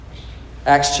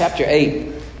Acts chapter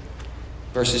 8,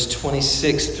 verses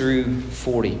 26 through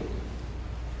 40.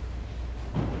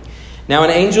 Now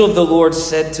an angel of the Lord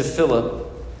said to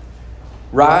Philip,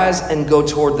 "Rise and go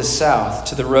toward the south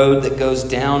to the road that goes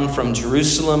down from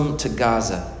Jerusalem to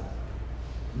Gaza.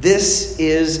 This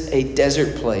is a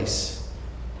desert place."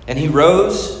 And he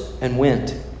rose and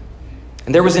went.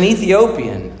 And there was an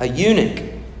Ethiopian, a eunuch,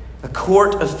 a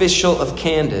court official of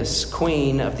Candace,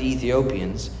 queen of the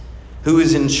Ethiopians, who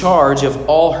was in charge of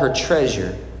all her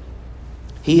treasure.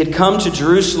 He had come to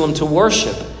Jerusalem to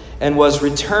worship and was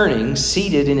returning,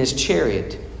 seated in his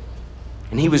chariot.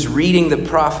 And he was reading the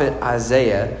prophet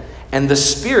Isaiah, and the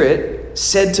Spirit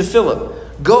said to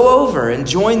Philip, "Go over and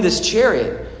join this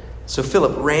chariot." So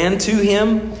Philip ran to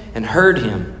him and heard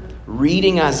him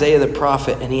reading Isaiah the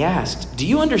prophet, and he asked, "Do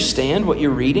you understand what you're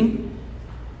reading?"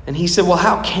 And he said, "Well,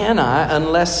 how can I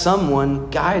unless someone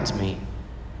guides me?"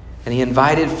 And he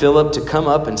invited Philip to come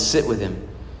up and sit with him.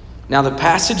 Now the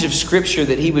passage of Scripture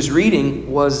that he was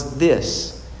reading was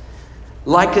this: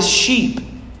 "Like a sheep,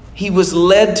 he was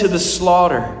led to the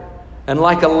slaughter, and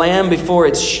like a lamb before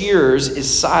its shearers is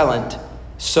silent,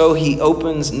 so he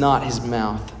opens not his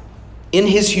mouth. In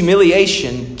his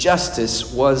humiliation,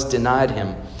 justice was denied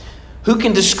him. Who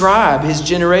can describe his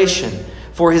generation?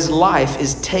 For his life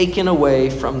is taken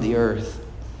away from the earth."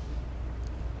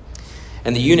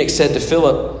 And the eunuch said to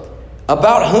Philip,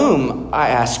 "About whom, I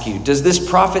ask you, does this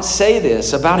prophet say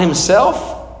this? About himself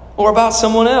or about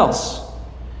someone else?"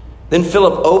 Then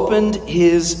Philip opened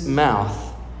his mouth,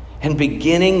 and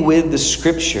beginning with the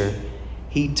Scripture,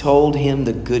 he told him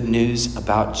the good news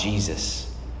about Jesus.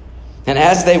 And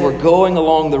as they were going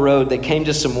along the road, they came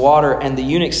to some water, and the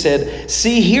eunuch said,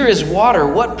 "See, here is water.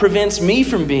 What prevents me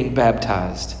from being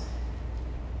baptized?"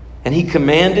 And he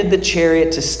commanded the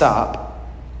chariot to stop,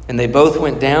 and they both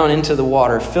went down into the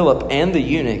water, Philip and the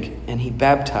eunuch, and he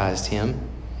baptized him.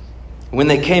 When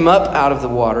they came up out of the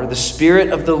water, the Spirit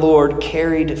of the Lord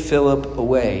carried Philip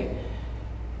away,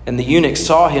 and the eunuch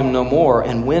saw him no more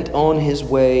and went on his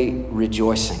way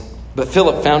rejoicing. But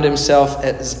Philip found himself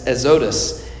at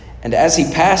Azotus, and as he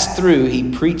passed through, he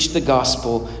preached the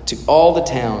gospel to all the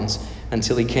towns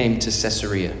until he came to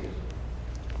Caesarea.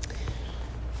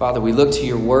 Father, we look to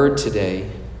your word today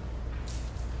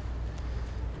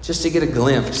just to get a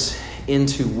glimpse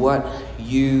into what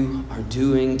you are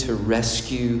doing to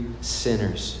rescue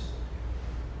sinners,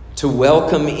 to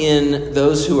welcome in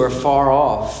those who are far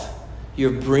off. You're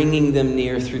bringing them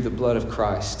near through the blood of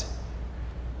Christ.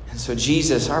 And so,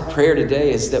 Jesus, our prayer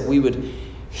today is that we would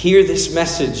hear this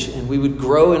message and we would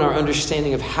grow in our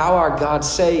understanding of how our God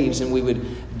saves, and we would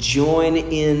join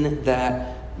in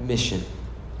that mission.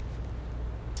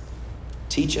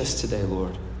 Teach us today,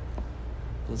 Lord.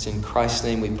 It's in Christ's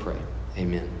name we pray.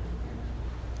 Amen.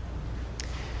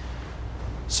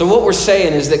 So what we're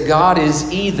saying is that God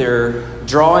is either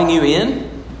drawing you in,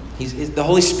 the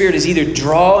Holy Spirit is either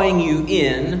drawing you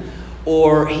in,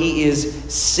 or he is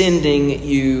sending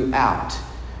you out.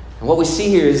 And what we see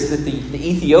here is that the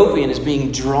Ethiopian is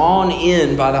being drawn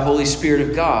in by the Holy Spirit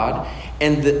of God,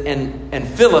 and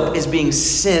Philip is being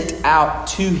sent out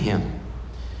to him.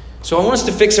 So I want us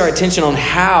to fix our attention on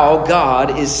how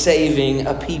God is saving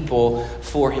a people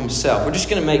for himself. We're just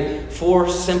going to make 4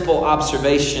 simple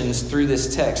observations through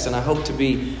this text, and I hope to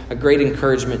be a great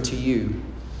encouragement to you.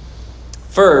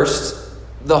 First,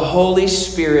 the Holy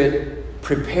Spirit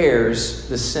prepares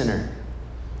the sinner.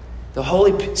 The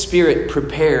Holy Spirit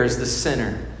prepares the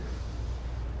sinner.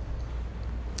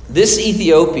 This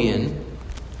Ethiopian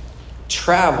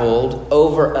traveled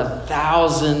over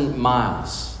 1,000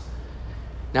 miles.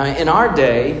 Now, in our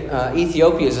day,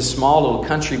 Ethiopia is a small little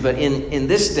country, but in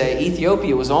this day,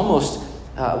 Ethiopia was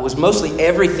mostly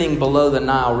everything below the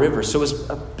Nile River. So it was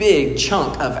a big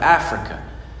chunk of Africa.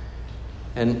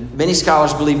 And many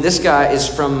scholars believe this guy is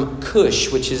from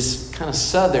Cush, which is kind of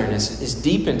southern, is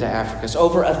deep into Africa. So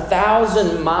over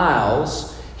 1,000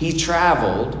 miles he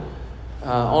traveled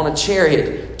on a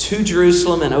chariot to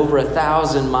Jerusalem and over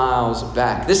 1,000 miles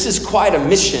back. This is quite a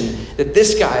mission that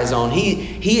this guy is on.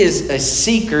 He is a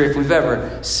seeker if we've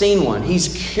ever seen one. He's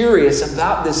curious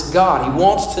about this God. He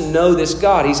wants to know this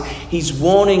God. He's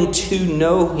wanting to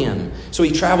know him. So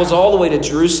he travels all the way to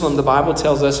Jerusalem, the Bible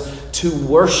tells us, to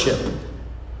worship.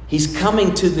 He's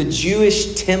coming to the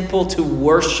Jewish temple to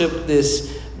worship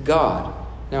this God.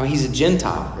 Now, he's a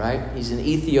Gentile, right? He's an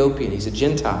Ethiopian. He's a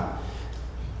Gentile.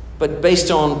 But based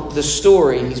on the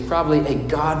story, he's probably a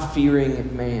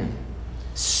God-fearing man,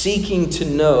 seeking to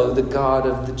know the God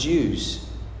of the Jews.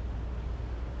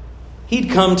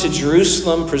 He'd come to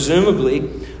Jerusalem, presumably,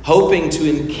 hoping to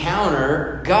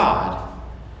encounter God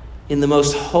in the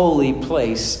most holy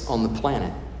place on the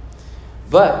planet.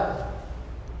 But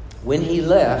when he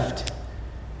left,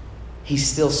 he's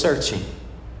still searching.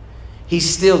 He's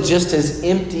still just as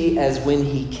empty as when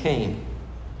he came.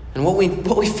 And what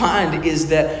we find is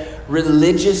that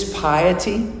religious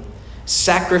piety,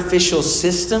 sacrificial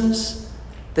systems,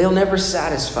 they'll never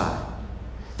satisfy.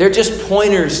 They're just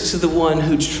pointers to the one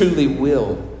who truly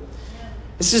will.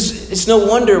 It's no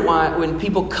wonder why when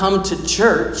people come to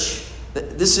church,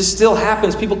 still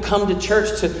happens. People come to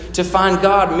church to find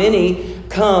God. Many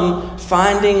come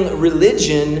finding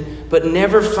religion, but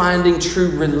never finding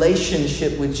true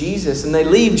relationship with Jesus. And they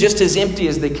leave just as empty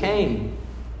as they came.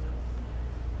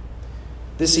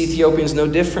 This Ethiopian's no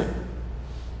different.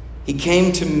 He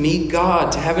came to meet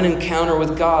God, to have an encounter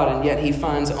with God, and yet he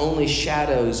finds only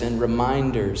shadows and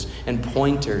reminders and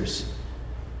pointers.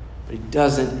 But he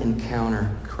doesn't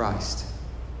encounter Christ.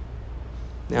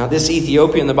 Now, this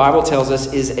Ethiopian, the Bible tells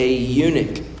us, is a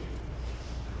eunuch.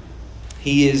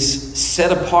 He is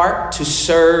set apart to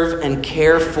serve and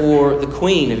care for the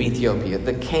queen of Ethiopia,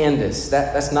 the Candace.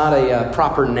 That's not a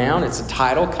proper noun. It's a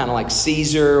title, kind of like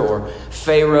Caesar or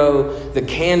Pharaoh. The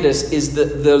Candace is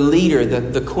the leader,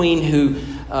 the queen who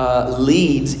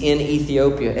leads in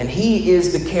Ethiopia. And he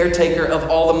is the caretaker of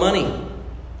all the money.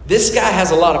 This guy has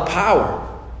a lot of power.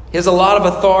 He has a lot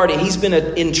of authority. He's been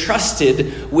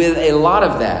entrusted with a lot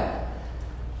of that.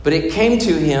 But it came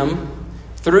to him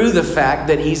through the fact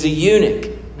that he's a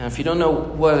eunuch. Now, if you don't know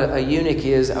what a eunuch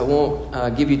is, I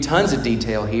won't give you tons of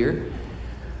detail here.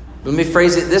 Let me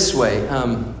phrase it this way.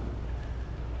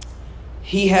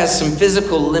 He has some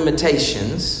physical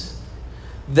limitations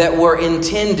that were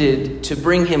intended to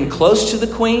bring him close to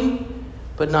the queen,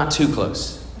 but not too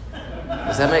close.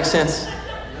 Does that make sense?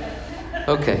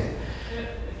 Okay.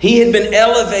 He had been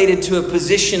elevated to a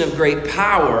position of great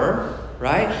power,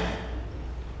 right?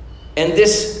 And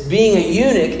this being a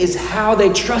eunuch is how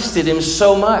they trusted him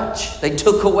so much. They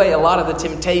took away a lot of the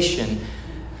temptation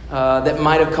that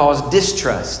might have caused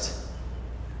distrust.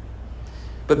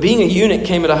 But being a eunuch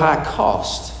came at a high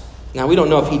cost. Now, we don't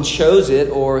know if he chose it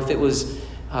or if it was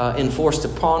enforced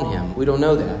upon him. We don't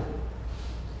know that.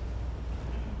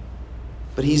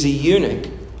 But he's a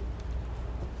eunuch.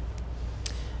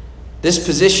 This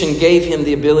position gave him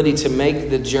the ability to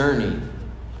make the journey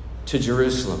to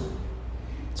Jerusalem.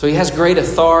 So he has great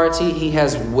authority. He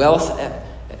has wealth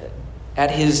at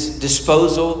his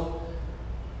disposal.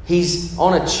 He's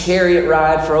on a chariot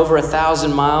ride for over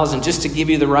 1,000 miles. And just to give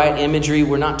you the right imagery,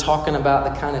 we're not talking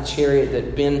about the kind of chariot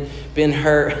that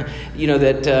Ben-Hur,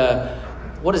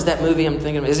 what is that movie I'm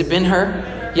thinking of? Is it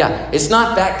Ben-Hur? Yeah, it's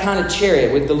not that kind of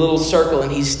chariot with the little circle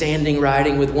and he's standing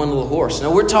riding with one little horse.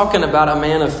 No, we're talking about a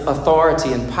man of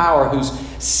authority and power who's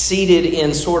seated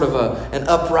in sort of an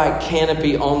upright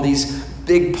canopy on these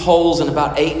big poles, and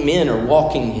about 8 men are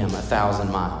walking him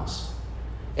 1,000 miles.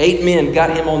 8 men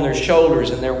got him on their shoulders,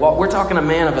 and we're talking a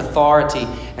man of authority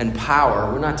and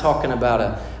power. We're not talking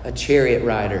about a chariot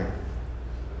rider.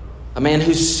 A man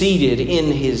who's seated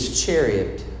in his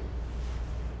chariot.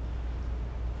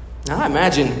 Now, I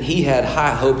imagine he had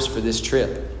high hopes for this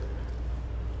trip.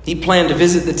 He planned to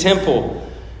visit the temple,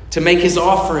 to make his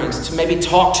offerings, to maybe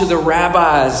talk to the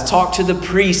rabbis, talk to the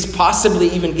priests, possibly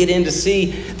even get in to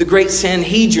see the great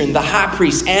Sanhedrin, the high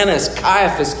priest, Annas,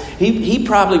 Caiaphas. He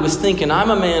probably was thinking, I'm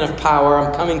a man of power.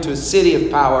 I'm coming to a city of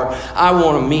power. I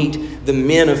want to meet the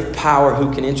men of power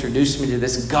who can introduce me to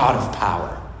this God of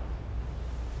power.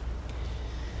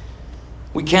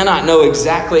 We cannot know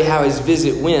exactly how his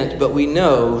visit went, but we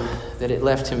know that it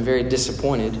left him very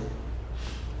disappointed,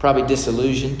 probably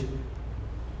disillusioned.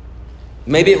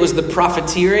 Maybe it was the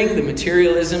profiteering, the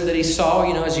materialism that he saw.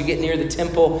 You know, as you get near the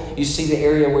temple, you see the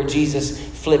area where Jesus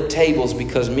flipped tables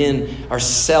because men are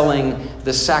selling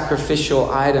the sacrificial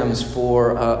items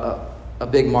for a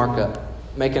big markup,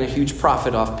 making a huge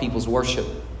profit off people's worship.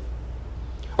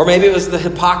 Or maybe it was the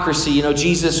hypocrisy. You know,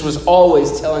 Jesus was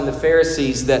always telling the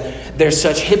Pharisees that they're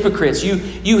such hypocrites.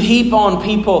 You heap on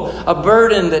people a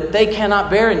burden that they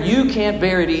cannot bear, and you can't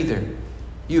bear it either.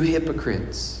 You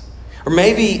hypocrites. Or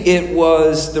maybe it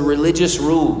was the religious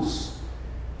rules,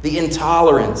 the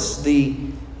intolerance, the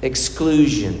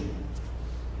exclusion.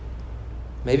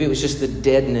 Maybe it was just the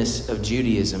deadness of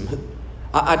Judaism.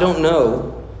 I don't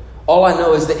know. All I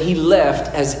know is that he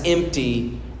left as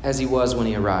empty as he was when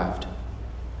he arrived.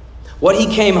 What he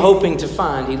came hoping to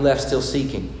find, he left still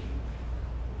seeking.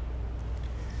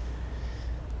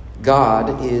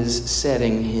 God is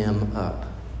setting him up.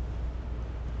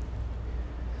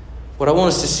 What I want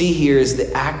us to see here is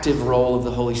the active role of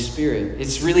the Holy Spirit.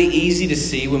 It's really easy to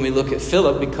see when we look at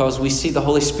Philip because we see the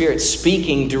Holy Spirit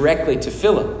speaking directly to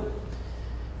Philip.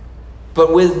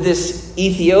 But with this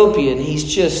Ethiopian, he's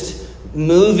just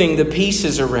moving the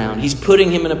pieces around. He's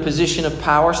putting him in a position of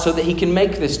power so that he can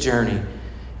make this journey.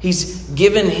 He's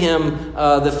given him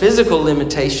the physical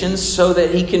limitations so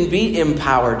that he can be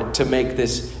empowered to make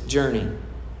this journey.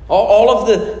 All of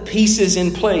the pieces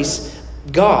in place,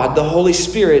 God, the Holy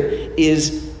Spirit,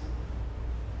 is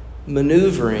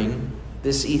maneuvering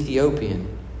this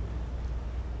Ethiopian.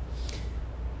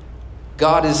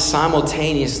 God is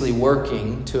simultaneously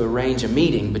working to arrange a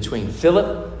meeting between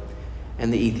Philip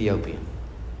and the Ethiopian.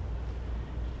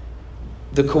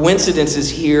 The coincidences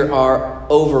here are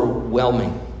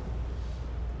overwhelming.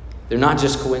 They're not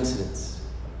just coincidence.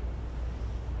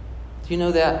 Do you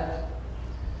know that?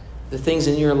 The things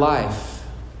in your life,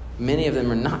 many of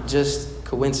them are not just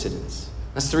coincidence.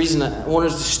 That's the reason I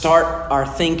wanted to start our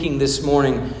thinking this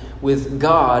morning with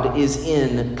God is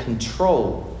in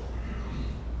control.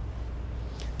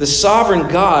 The sovereign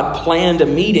God planned a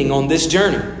meeting on this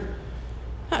journey.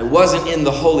 It wasn't in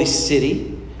the holy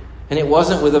city, and it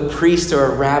wasn't with a priest or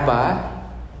a rabbi.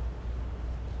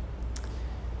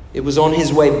 It was on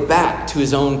his way back to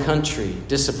his own country,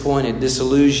 disappointed,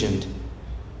 disillusioned.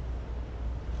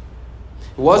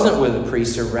 It wasn't with a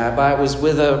priest or rabbi. It was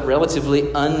with a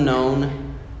relatively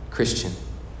unknown Christian.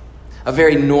 A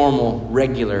very normal,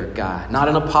 regular guy. Not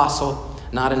an apostle,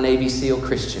 not a Navy SEAL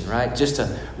Christian, right? Just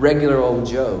a regular old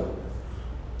Joe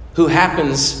who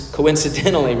happens,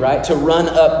 coincidentally, right, to run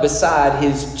up beside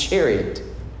his chariot.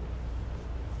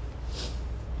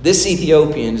 This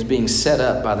Ethiopian is being set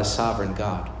up by the sovereign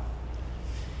God.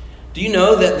 Do you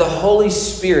know that the Holy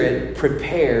Spirit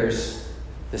prepares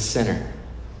the sinner?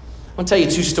 I want to tell you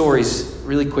two stories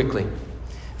really quickly.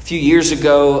 A few years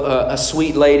ago, a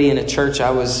sweet lady in a church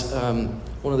I was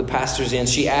one of the pastors in,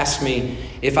 she asked me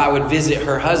if I would visit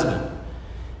her husband.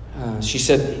 She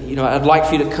said, I'd like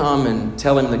for you to come and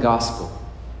tell him the gospel.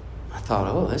 I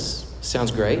thought, this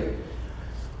sounds great.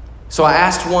 So I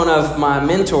asked one of my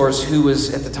mentors who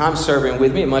was at the time serving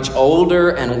with me, a much older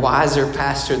and wiser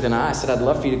pastor than I said, I'd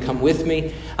love for you to come with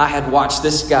me. I had watched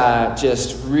this guy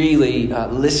just really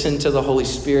listen to the Holy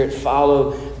Spirit,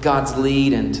 follow God's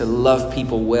lead, and to love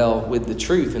people well with the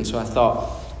truth. And so I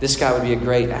thought this guy would be a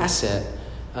great asset.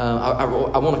 I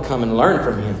want to come and learn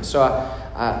from him. So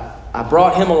I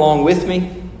brought him along with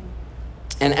me.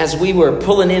 And as we were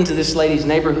pulling into this lady's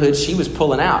neighborhood, she was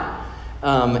pulling out.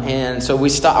 And so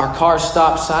our cars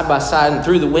stopped side by side, and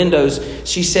through the windows,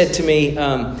 she said to me,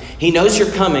 he knows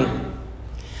you're coming.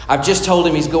 I've just told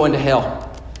him he's going to hell.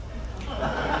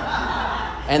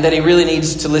 And that he really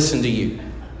needs to listen to you.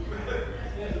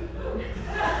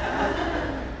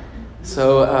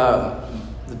 So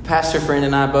the pastor friend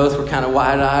and I both were kind of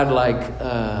wide-eyed like,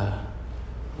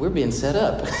 we're being set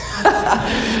up.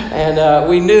 And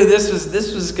we knew this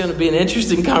was going to be an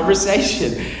interesting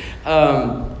conversation.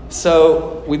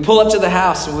 So we pull up to the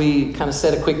house and we kind of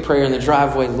said a quick prayer in the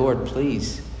driveway. Lord,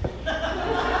 please.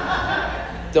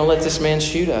 Don't let this man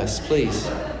shoot us, please.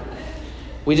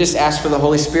 We just asked for the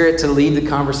Holy Spirit to lead the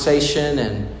conversation,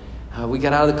 and we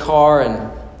got out of the car, and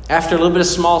after a little bit of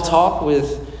small talk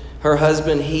with her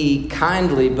husband, he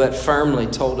kindly but firmly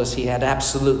told us he had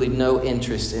absolutely no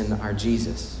interest in our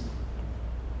Jesus.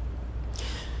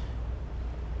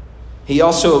 He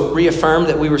also reaffirmed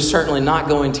that we were certainly not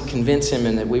going to convince him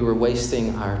and that we were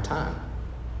wasting our time.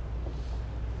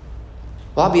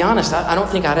 Well, I'll be honest, I don't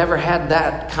think I'd ever had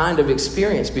that kind of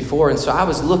experience before. And so I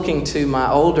was looking to my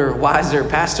older, wiser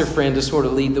pastor friend to sort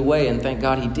of lead the way, and thank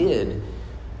God he did.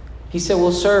 He said,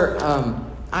 well, sir,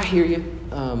 I hear you.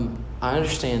 I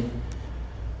understand.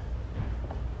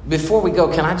 Before we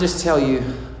go, can I just tell you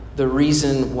the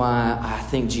reason why I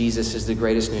think Jesus is the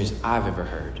greatest news I've ever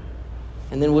heard?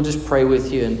 And then we'll just pray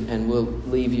with you and we'll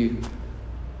leave you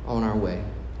on our way.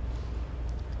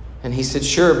 And he said,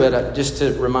 sure, but just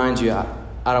to remind you,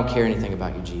 I don't care anything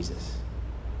about you, Jesus.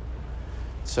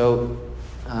 So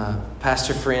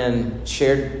pastor friend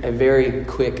shared a very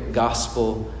quick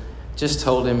gospel, just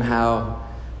told him how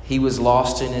he was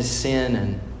lost in his sin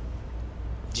and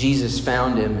Jesus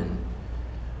found him. And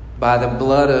by the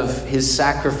blood of his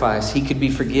sacrifice, he could be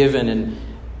forgiven,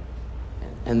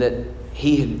 and that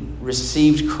he had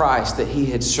received Christ, that he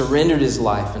had surrendered his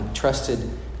life and trusted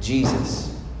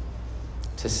Jesus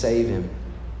to save him.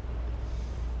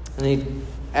 And he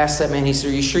asked that man, he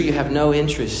said, are you sure you have no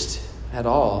interest at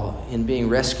all in being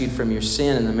rescued from your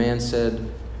sin? And the man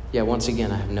said, yeah, once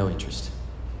again, I have no interest.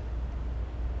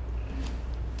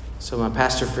 So my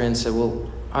pastor friend said,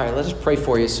 well, all right, let us pray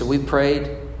for you. So we prayed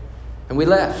and we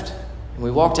left. And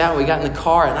we walked out, we got in the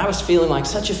car, and I was feeling like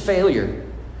such a failure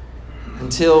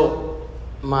until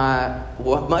my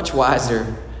much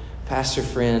wiser pastor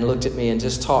friend looked at me and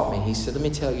just taught me. He said, let me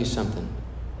tell you something.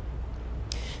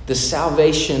 The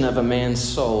salvation of a man's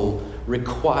soul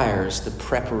requires the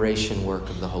preparation work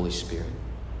of the Holy Spirit.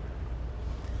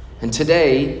 And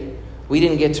today, we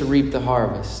didn't get to reap the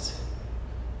harvest.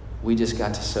 We just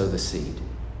got to sow the seed.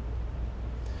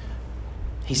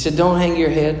 He said, don't hang your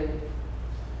head.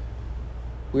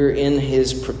 We're in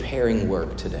his preparing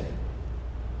work today.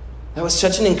 That was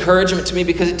such an encouragement to me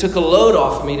because it took a load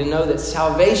off me to know that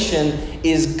salvation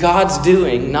is God's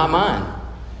doing, not mine.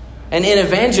 And in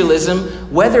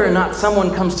evangelism, whether or not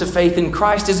someone comes to faith in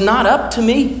Christ is not up to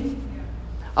me.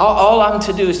 All I'm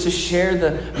to do is to share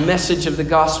the message of the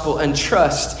gospel and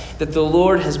trust that the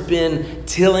Lord has been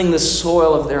tilling the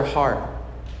soil of their heart.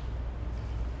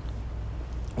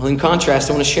 Well, in contrast,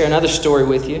 I want to share another story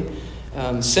with you,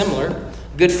 similar.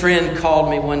 A good friend called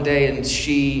me one day and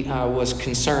she was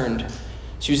concerned.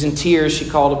 She was in tears. She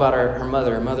called about her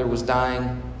mother. Her mother was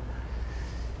dying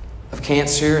of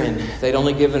cancer, and they'd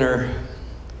only given her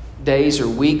days or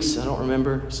weeks, I don't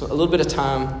remember, so a little bit of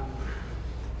time.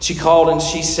 She called and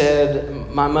she said,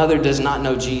 my mother does not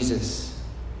know Jesus.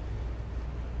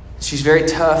 She's very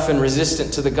tough and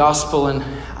resistant to the gospel, and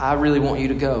I really want you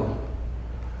to go.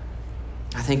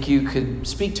 I think you could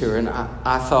speak to her. And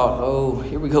I thought, oh,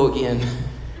 here we go again.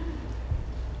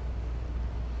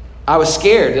 I was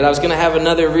scared that I was going to have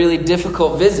another really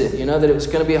difficult visit, that it was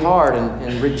going to be hard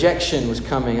and rejection was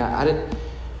coming.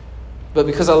 But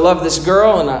because I love this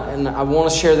girl and I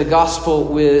want to share the gospel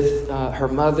with her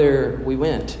mother,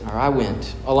 I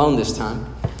went alone this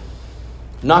time.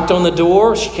 Knocked on the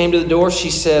door. She came to the door.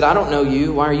 She said, I don't know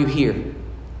you. Why are you here?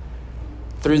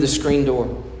 Through the screen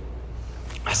door.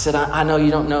 I said, I know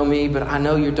you don't know me, but I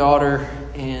know your daughter.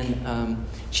 And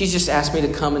she's just asked me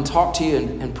to come and talk to you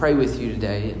and pray with you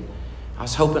today. And I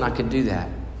was hoping I could do that.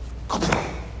 The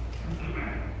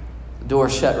door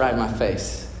shut right in my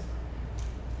face.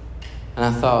 And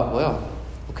I thought, well,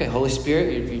 okay, Holy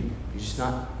Spirit, you're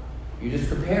just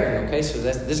preparing, okay? So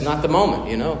this is not the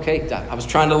moment, okay? I was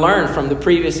trying to learn from the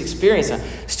previous experience. I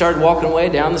started walking away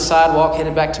down the sidewalk,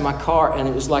 headed back to my car, and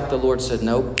it was like the Lord said,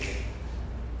 nope,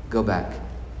 go back.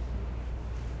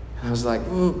 And I was like,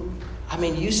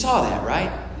 you saw that,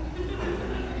 right?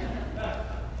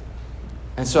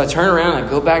 And so I turn around, I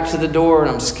go back to the door,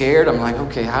 and I'm scared. I'm like,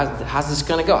 okay, how's this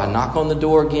going to go? I knock on the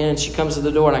door again. She comes to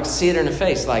the door, and I can see it in her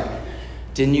face, like,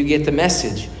 didn't you get the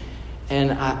message?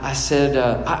 And I said,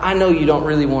 I know you don't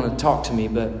really want to talk to me,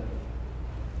 but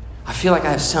I feel like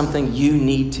I have something you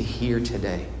need to hear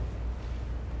today.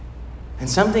 And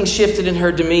something shifted in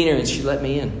her demeanor, and she let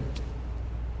me in.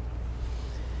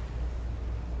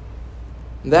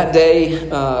 That day,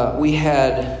 we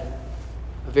had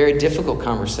a very difficult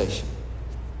conversation.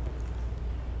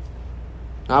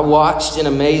 I watched in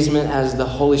amazement as the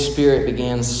Holy Spirit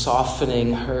began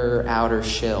softening her outer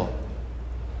shell.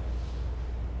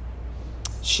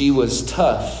 She was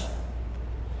tough,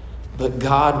 but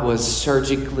God was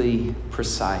surgically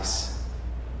precise.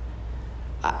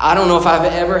 I don't know if I've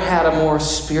ever had a more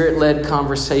Spirit-led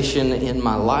conversation in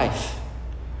my life.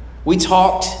 We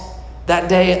talked that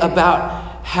day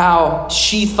about how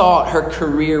she thought her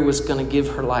career was going to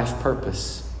give her life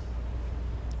purpose,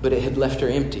 but it had left her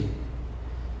empty.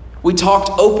 We talked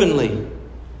openly.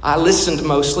 I listened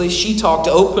mostly. She talked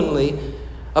openly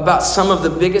about some of the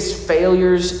biggest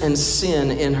failures and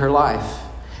sin in her life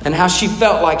and how she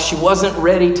felt like she wasn't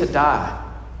ready to die.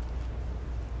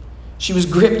 She was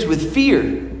gripped with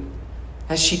fear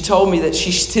as she told me that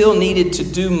she still needed to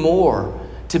do more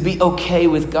to be okay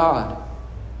with God.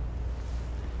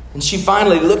 And she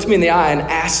finally looked me in the eye and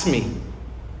asked me,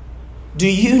 do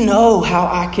you know how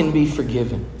I can be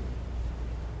forgiven?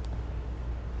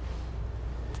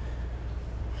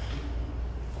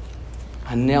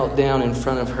 I knelt down in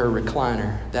front of her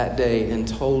recliner that day and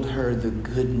told her the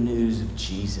good news of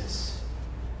Jesus.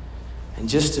 And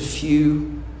just a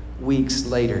few weeks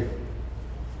later,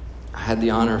 I had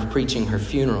the honor of preaching her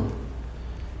funeral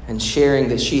and sharing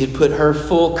that she had put her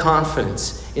full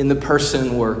confidence in the person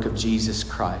and work of Jesus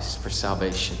Christ for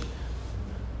salvation.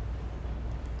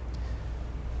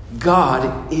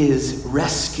 God is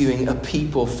rescuing a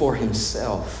people for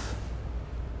himself.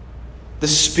 The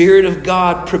Spirit of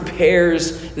God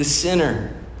prepares the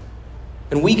sinner.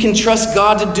 And we can trust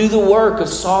God to do the work of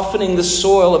softening the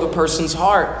soil of a person's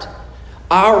heart.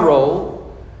 Our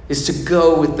role is to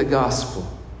go with the gospel.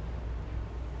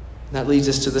 That leads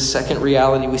us to the second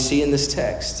reality we see in this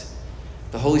text.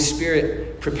 The Holy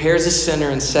Spirit prepares a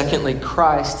sinner, and secondly,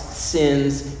 Christ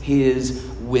sends his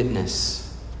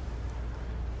witness.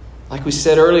 Like we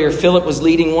said earlier, Philip was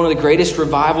leading one of the greatest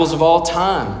revivals of all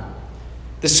time.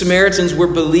 The Samaritans were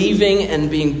believing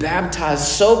and being baptized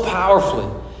so powerfully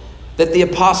that the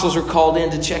apostles were called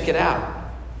in to check it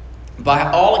out.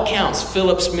 By all accounts,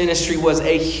 Philip's ministry was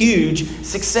a huge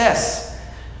success.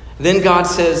 Then God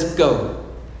says, go,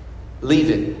 leave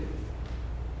it.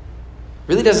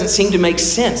 Really doesn't seem to make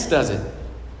sense, does it?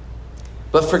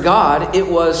 But for God, it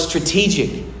was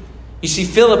strategic. You see,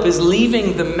 Philip is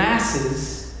leaving the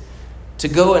masses to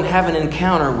go and have an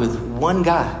encounter with one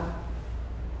guy.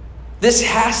 This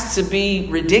has to be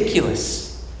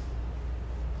ridiculous,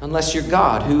 unless you're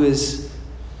God, who is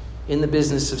in the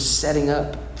business of setting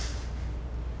up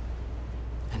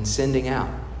and sending out.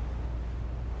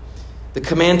 The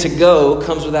command to go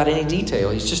comes without any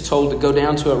detail. He's just told to go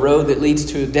down to a road that leads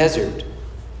to a desert.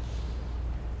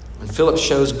 And Philip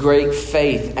shows great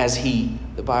faith as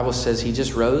the Bible says, he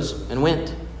just rose and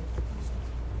went.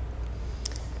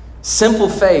 Simple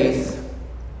faith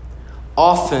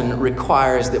often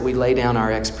requires that we lay down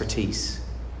our expertise.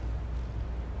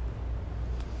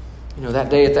 You know, that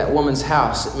day at that woman's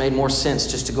house, it made more sense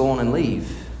just to go on and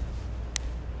leave.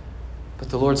 But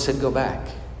the Lord said, go back.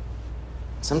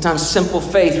 Sometimes simple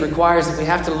faith requires that we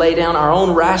have to lay down our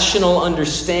own rational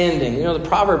understanding. You know, the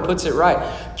proverb puts it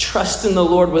right. Trust in the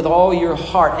Lord with all your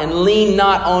heart and lean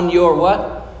not on your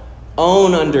what?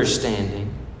 Own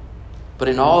understanding. But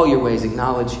in all your ways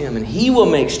acknowledge Him, and He will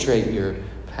make straight your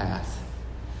path.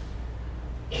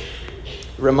 It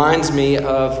reminds me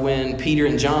of when Peter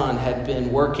and John had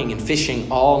been working and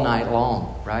fishing all night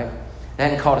long, right? They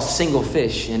hadn't caught a single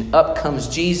fish. And up comes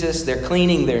Jesus. They're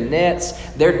cleaning their nets.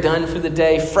 They're done for the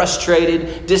day,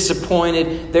 frustrated,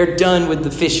 disappointed. They're done with the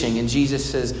fishing. And Jesus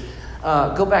says,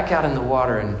 go back out in the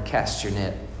water and cast your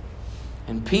net.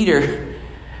 And Peter,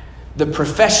 the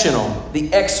professional,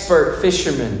 the expert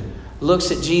fisherman,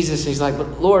 looks at Jesus and he's like,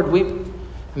 but Lord, we've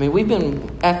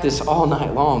been at this all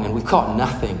night long and we've caught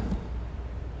nothing.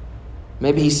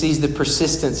 Maybe he sees the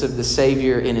persistence of the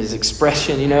Savior in his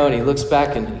expression, and he looks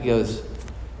back and he goes,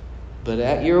 but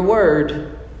at your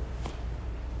word,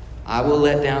 I will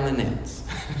let down the nets.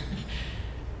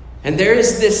 And there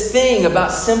is this thing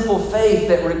about simple faith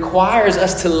that requires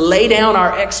us to lay down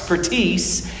our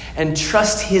expertise and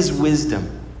trust His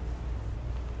wisdom.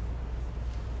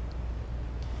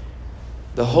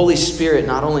 The Holy Spirit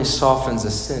not only softens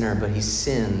a sinner, but He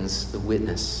sends the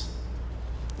witness.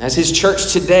 As His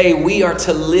church today, we are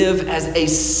to live as a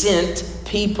sent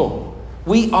people.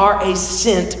 We are a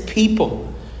sent people.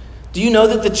 Do you know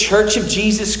that the Church of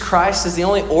Jesus Christ is the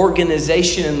only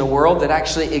organization in the world that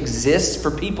actually exists for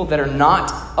people that are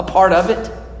not a part of it?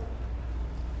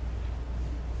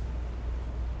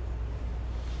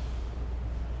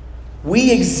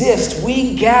 We exist,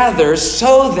 we gather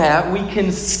so that we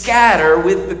can scatter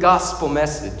with the gospel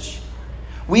message.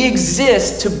 We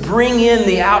exist to bring in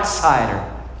the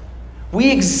outsider. We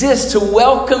exist to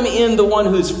welcome in the one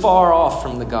who's far off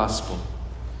from the gospel.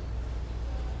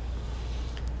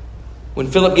 When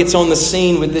Philip gets on the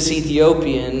scene with this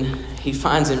Ethiopian, he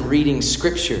finds him reading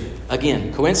Scripture.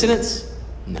 Again, coincidence?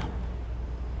 No.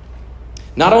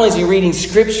 Not only is he reading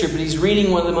Scripture, but he's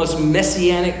reading one of the most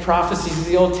messianic prophecies of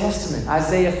the Old Testament,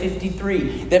 Isaiah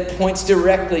 53, that points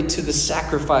directly to the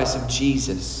sacrifice of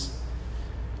Jesus.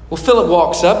 Well, Philip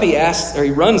walks up, he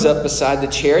runs up beside the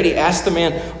chariot. He asks the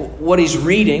man what he's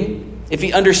reading, if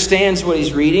he understands what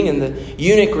he's reading, and the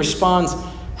eunuch responds,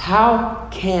 "How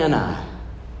can I?"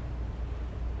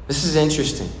 This is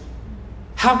interesting.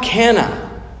 How can I,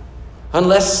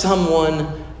 unless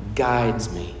someone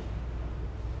guides me?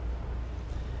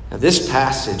 Now, this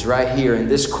passage right here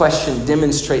and this question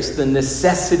demonstrates the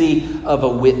necessity of a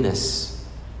witness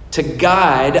to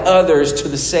guide others to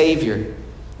the Savior.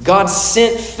 God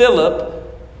sent Philip,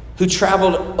 who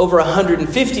traveled over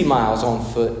 150 miles on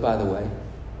foot, by the way,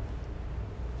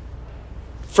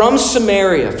 from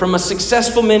Samaria, from a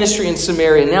successful ministry in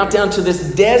Samaria, now down to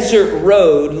this desert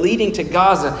road leading to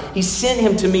Gaza. He sent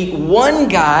him to meet one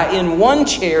guy in one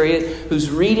chariot who's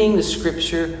reading the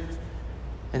Scripture.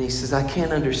 And he says, I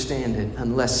can't understand it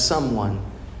unless someone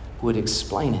would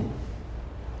explain it.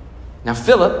 Now,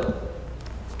 Philip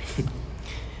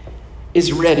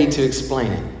is ready to explain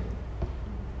it.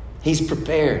 He's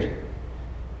prepared.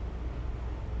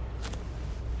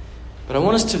 But I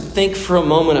want us to think for a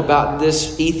moment about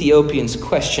this Ethiopian's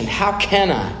question. How can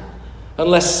I,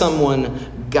 unless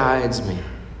someone guides me?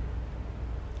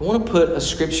 I want to put a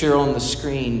scripture on the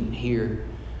screen here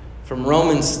from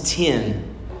Romans 10,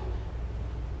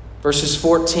 verses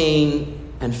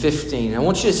 14 and 15. I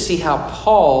want you to see how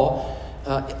Paul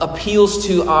appeals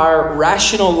to our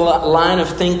rational line of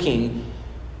thinking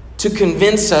to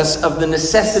convince us of the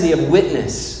necessity of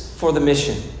witness for the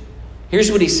mission. Here's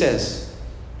what he says.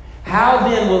 How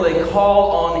then will they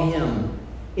call on him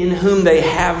in whom they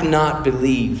have not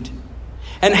believed?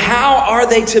 And how are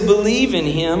they to believe in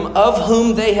him of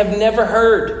whom they have never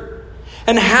heard?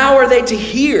 And how are they to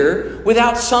hear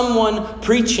without someone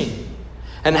preaching?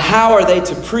 And how are they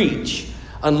to preach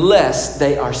unless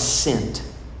they are sent?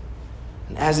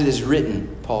 And as it is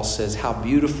written, Paul says, how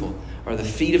beautiful are the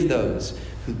feet of those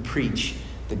who preach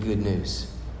the good news.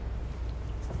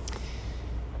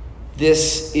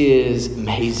 This is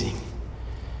amazing.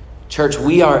 Church,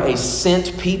 we are a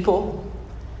sent people.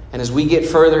 And as we get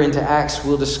further into Acts,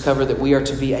 we'll discover that we are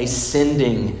to be a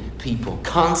sending people.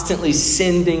 Constantly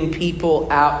sending people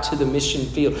out to the mission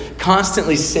field.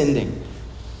 Constantly sending.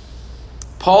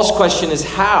 Paul's question is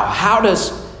how? How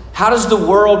does the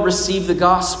world receive the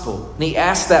gospel? And he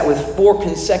asked that with 4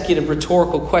 consecutive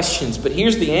rhetorical questions. But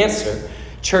here's the answer.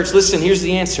 Church, listen, here's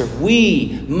the answer.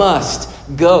 We must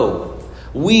go.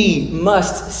 We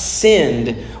must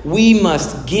send. We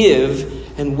must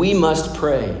give. And we must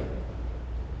pray.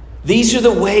 These are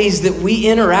the ways that we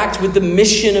interact with the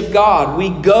mission of God. We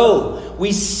go,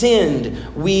 we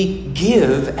send, we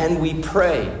give, and we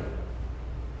pray.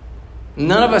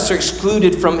 None of us are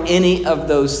excluded from any of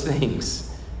those things.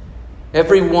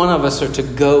 Every one of us are to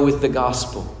go with the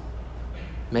gospel.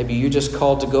 Maybe you're just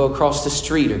called to go across the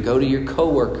street or go to your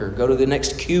coworker, go to the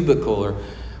next cubicle or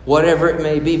whatever it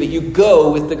may be, but you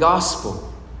go with the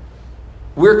gospel.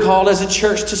 We're called as a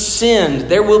church to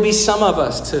send. There will be some of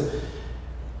us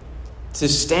to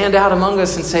stand out among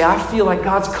us and say, I feel like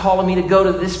God's calling me to go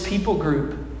to this people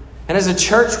group. And as a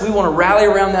church, we want to rally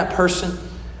around that person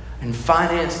and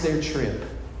finance their trip.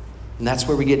 And that's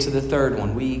where we get to the third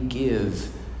one. We give.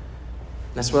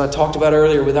 That's what I talked about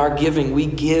earlier with our giving. We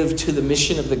give to the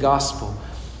mission of the gospel.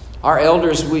 Our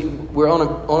elders, we're on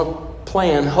a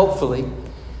plan, hopefully,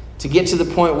 to get to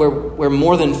the point where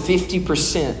more than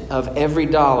 50% of every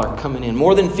dollar coming in,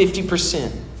 more than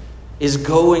 50% is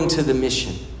going to the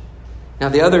mission. Now,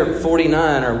 the other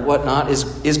 49 or whatnot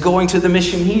is going to the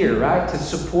mission here, right? To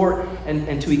support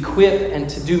and to equip and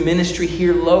to do ministry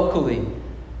here locally.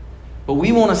 But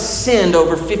we want to send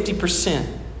over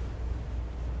 50%.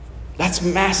 That's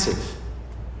massive.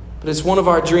 But it's one of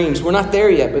our dreams. We're not there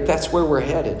yet, but that's where we're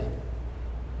headed.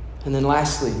 And then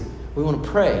lastly, we want to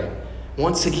pray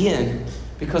once again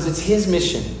because it's his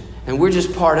mission and we're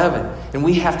just part of it. And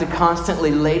we have to constantly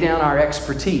lay down our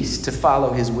expertise to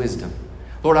follow his wisdom.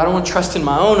 Lord, I don't want to trust in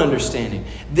my own understanding.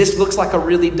 This looks like a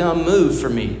really dumb move for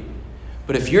me.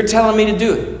 But if you're telling me to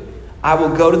do it, I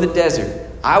will go to the desert.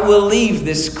 I will leave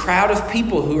this crowd of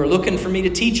people who are looking for me to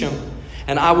teach them.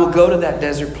 And I will go to that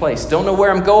desert place. Don't know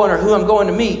where I'm going or who I'm going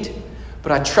to meet.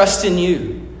 But I trust in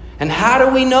you. And how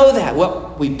do we know that?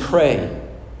 Well, we pray.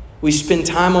 We spend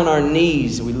time on our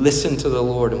knees. And we listen to the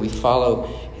Lord and we follow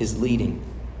his leading.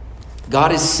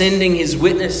 God is sending his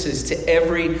witnesses to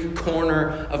every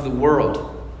corner of the world.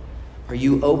 Are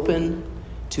you open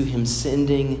to him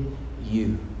sending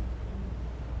you?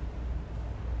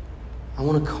 I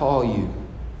want to call you.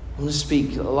 I want to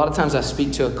speak. A lot of times I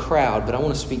speak to a crowd, but I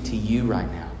want to speak to you right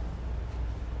now.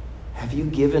 Have you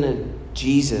given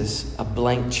Jesus a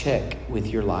blank check with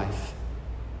your life?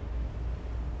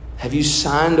 Have you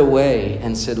signed away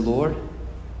and said, Lord,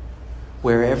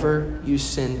 wherever you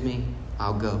send me,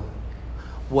 I'll go.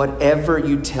 Whatever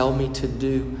you tell me to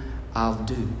do, I'll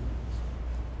do.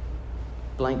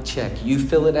 Blank check. You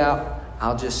fill it out,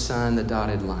 I'll just sign the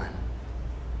dotted line.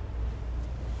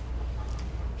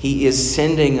 He is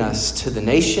sending us to the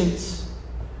nations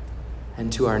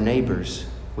and to our neighbors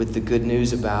with the good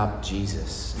news about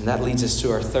Jesus. And that leads us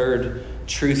to our third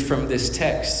truth from this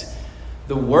text.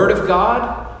 The Word of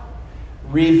God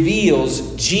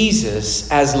reveals Jesus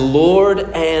as Lord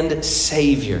and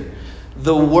Savior.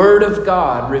 The Word of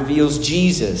God reveals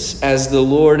Jesus as the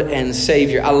Lord and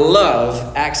Savior. I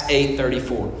love Acts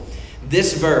 8:34.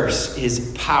 This verse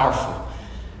is powerful.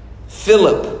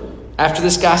 Philip, after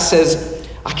this guy says,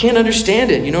 I can't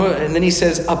understand it, and then he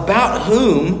says, about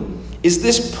whom is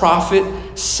this prophet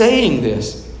saying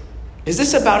this? Is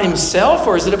this about himself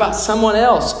or is it about someone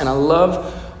else? And I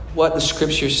love what the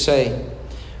scriptures say.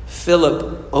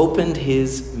 Philip opened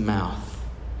his mouth.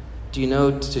 Do you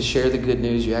know to share the good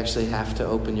news, you actually have to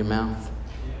open your mouth?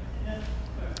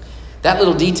 That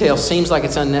little detail seems like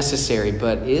it's unnecessary,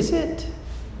 but is it?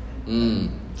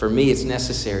 For me, it's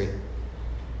necessary.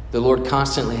 The Lord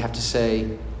constantly have to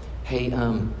say, hey,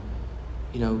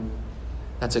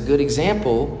 that's a good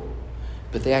example,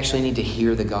 but they actually need to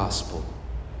hear the gospel.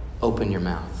 Open your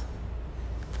mouth.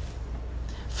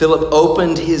 Philip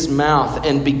opened his mouth,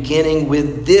 and beginning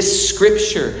with this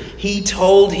scripture, he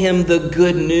told him the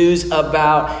good news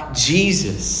about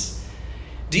Jesus.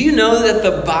 Do you know that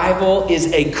the Bible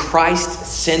is a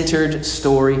Christ-centered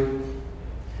story?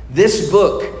 This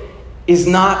book is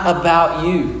not about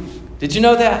you. Did you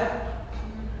know that?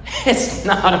 It's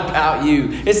not about you.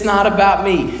 It's not about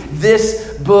me.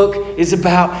 This book is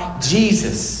about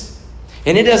Jesus.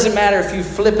 And it doesn't matter if you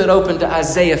flip it open to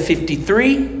Isaiah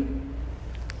 53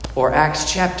 or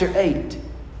Acts chapter 8.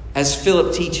 As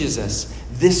Philip teaches us,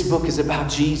 this book is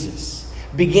about Jesus.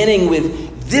 Beginning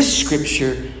with this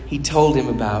scripture, he told him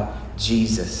about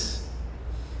Jesus.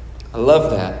 I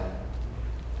love that.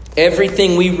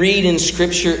 Everything we read in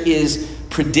scripture is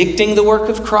predicting the work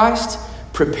of Christ,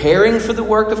 preparing for the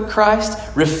work of Christ,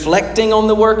 reflecting on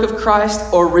the work of Christ,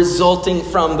 or resulting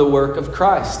from the work of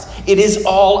Christ. It is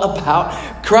all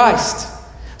about Christ.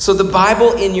 So the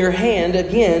Bible in your hand,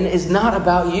 again, is not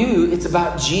about you. It's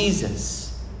about Jesus.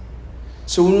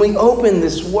 So when we open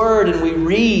this word and we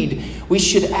read, we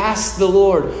should ask the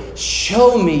Lord,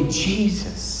 show me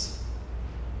Jesus.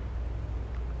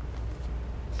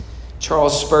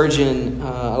 Charles Spurgeon,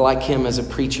 I like him as a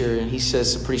preacher, and he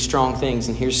says some pretty strong things.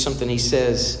 And here's something he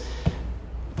says.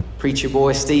 Preacher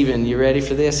boy Stephen, you ready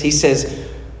for this? He says,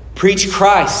 preach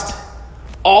Christ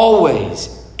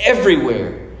always,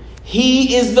 everywhere.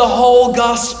 He is the whole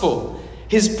gospel.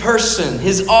 His person,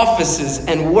 his offices,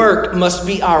 and work must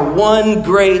be our one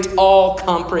great,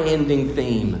 all-comprehending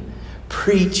theme.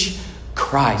 Preach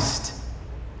Christ.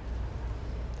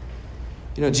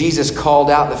 You know, Jesus called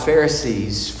out the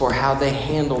Pharisees for how they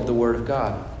handled the Word of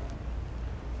God.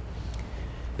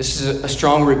 This is a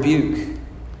strong rebuke.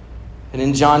 And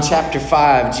in John chapter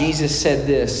 5, Jesus said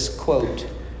this, quote,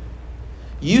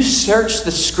 "You search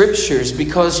the Scriptures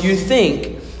because you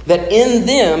think that in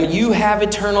them you have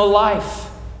eternal life."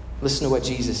 Listen to what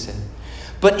Jesus said.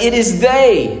 "But it is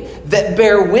they that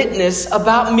bear witness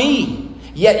about me.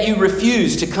 Yet you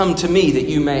refuse to come to me that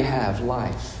you may have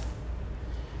life."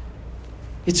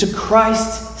 It's a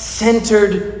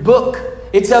Christ-centered book.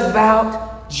 It's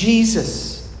about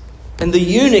Jesus. And the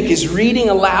eunuch is reading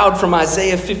aloud from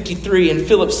Isaiah 53, and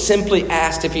Philip simply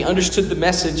asked if he understood the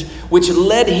message, which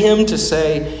led him to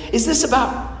say, is this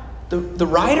about the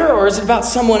writer or is it about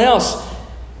someone else?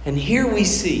 And here we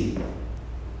see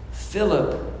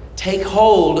Philip take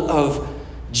hold of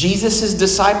Jesus'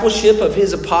 discipleship of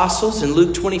his apostles in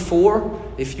Luke 24.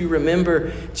 If you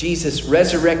remember, Jesus,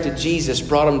 resurrected Jesus,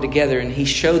 brought them together and he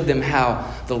showed them how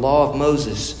the law of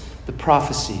Moses, the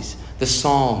prophecies, the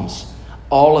Psalms,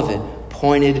 all of it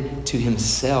pointed to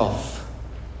himself.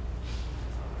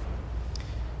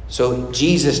 So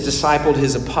Jesus discipled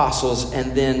his apostles,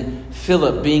 and then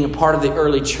Philip, being a part of the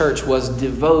early church, was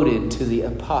devoted to the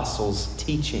apostles'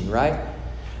 teaching, right?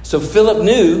 So Philip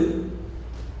knew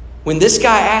when this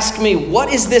guy asked me,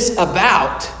 what is this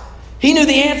about? He knew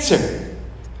the answer.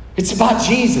 It's about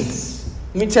Jesus.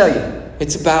 Let me tell you,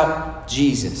 it's about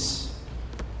Jesus.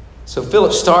 So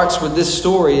Philip starts with this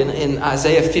story in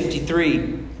Isaiah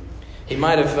 53. He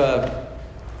might have,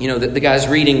 the guy's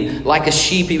reading, like a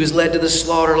sheep he was led to the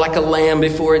slaughter, like a lamb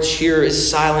before its shearer is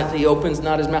silent, he opens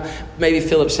not his mouth. Maybe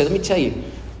Philip said, let me tell you,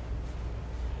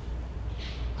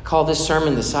 I call this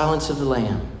sermon the silence of the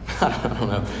lamb. I don't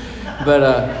know.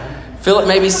 But Philip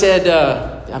maybe said,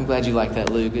 I'm glad you like that,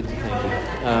 Lou. Good, thank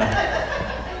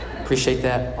you. Appreciate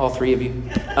that, all three of you.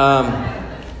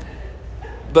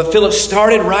 But Philip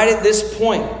started right at this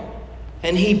point,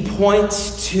 and he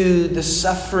points to the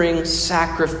suffering,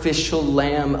 sacrificial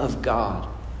Lamb of God.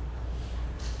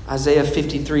 Isaiah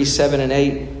 53, 7 and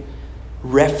 8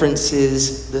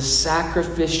 references the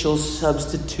sacrificial,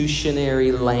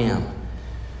 substitutionary Lamb.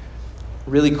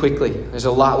 Really quickly, there's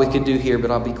a lot we could do here,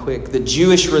 but I'll be quick. The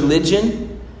Jewish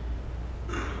religion,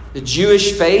 the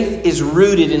Jewish faith is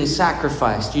rooted in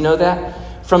sacrifice. Do you know that?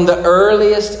 From the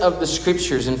earliest of the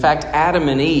scriptures, in fact, Adam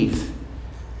and Eve,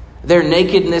 their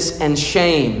nakedness and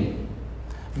shame,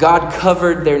 God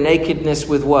covered their nakedness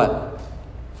with what?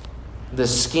 The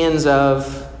skins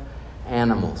of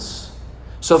animals.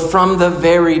 So from the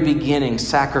very beginning,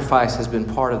 sacrifice has been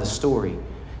part of the story.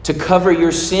 To cover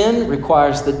your sin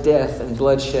requires the death and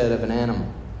bloodshed of an animal.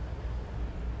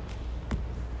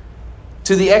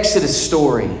 To the Exodus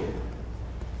story,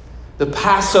 the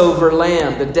Passover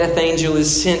lamb, the death angel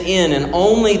is sent in, and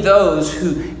only those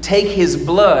who take his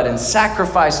blood and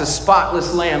sacrifice a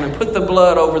spotless lamb and put the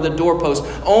blood over the doorpost,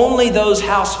 only those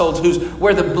households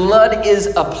where the blood is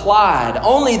applied,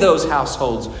 only those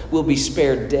households will be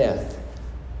spared death.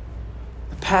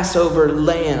 Passover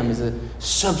lamb is a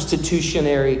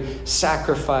substitutionary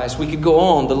sacrifice. We could go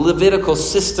on. The Levitical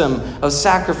system of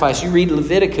sacrifice. You read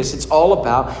Leviticus, it's all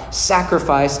about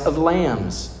sacrifice of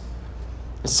lambs.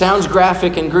 It sounds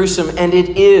graphic and gruesome, and it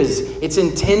is. It's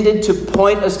intended to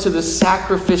point us to the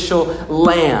sacrificial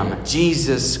lamb,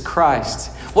 Jesus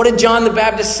Christ. What did John the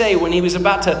Baptist say when he was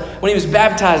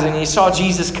baptizing and he saw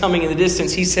Jesus coming in the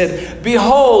distance? He said,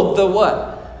 "Behold the"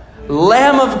 what?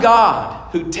 "Lamb of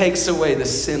God who takes away the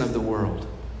sin of the world."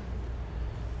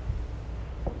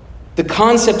 The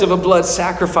concept of a blood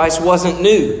sacrifice wasn't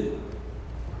new.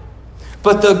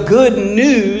 But the good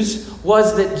news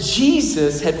was that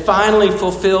Jesus had finally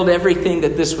fulfilled everything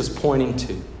that this was pointing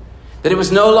to. That it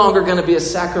was no longer going to be a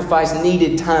sacrifice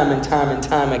needed time and time and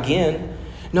time again.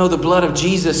 No, the blood of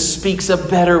Jesus speaks a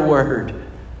better word.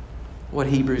 What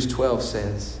Hebrews 12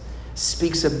 says.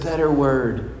 Speaks a better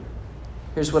word.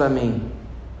 Here's what I mean.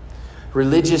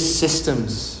 Religious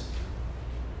systems.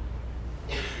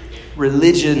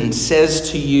 Religion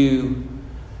says to you,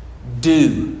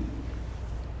 do.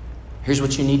 Here's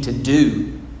what you need to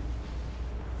do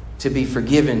to be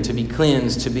forgiven, to be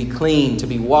cleansed, to be clean, to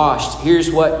be washed.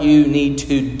 Here's what you need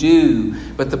to do.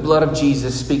 But the blood of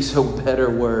Jesus speaks a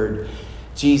better word.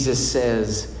 Jesus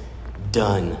says,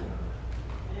 done.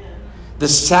 The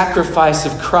sacrifice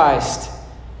of Christ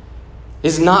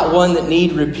is not one that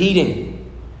need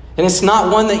repeating. And it's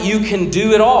not one that you can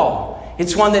do at all.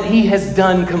 It's one that He has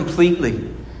done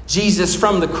completely. Jesus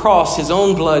from the cross, His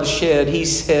own blood shed, He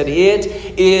said, it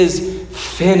is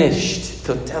finished.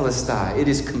 Tetelestai. It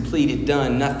is completed,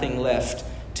 done, nothing left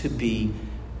to be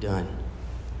done.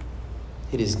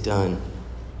 It is done.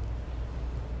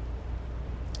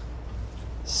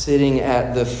 Sitting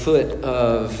at the foot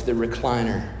of the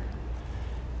recliner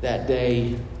that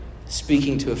day,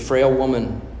 speaking to a frail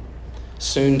woman,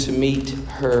 soon to meet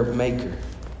her Maker,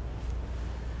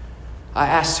 I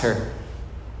asked her,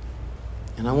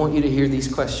 and I want you to hear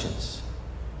these questions.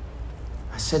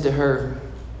 I said to her,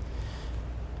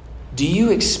 do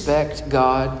you expect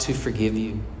God to forgive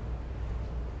you?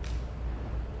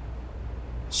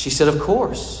 She said, of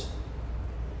course.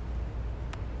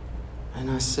 And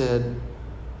I said,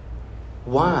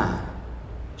 why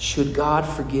should God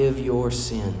forgive your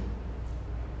sin?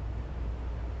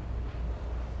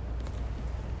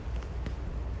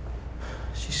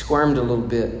 She squirmed a little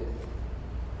bit.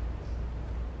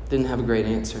 Didn't have a great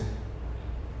answer.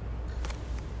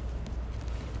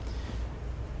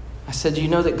 I said, do you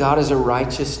know that God is a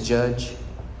righteous judge?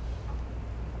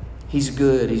 He's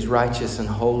good, He's righteous and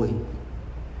holy.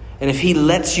 And if He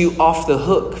lets you off the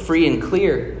hook free and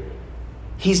clear,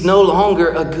 He's no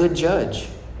longer a good judge.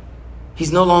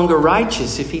 He's no longer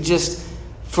righteous if He just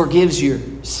forgives your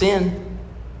sin.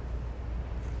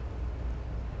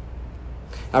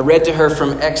 I read to her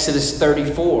from Exodus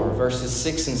 34, verses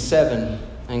 6 and 7.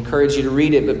 I encourage you to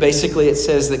read it, but basically it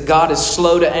says that God is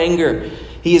slow to anger.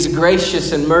 He is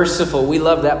gracious and merciful. We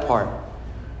love that part.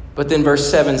 But then verse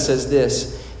 7 says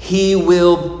this, He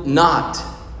will not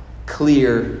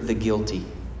clear the guilty.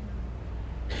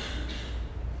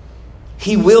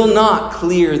 He will not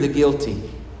clear the guilty.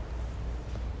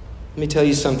 Let me tell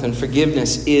you something.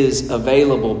 Forgiveness is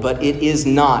available, but it is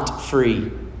not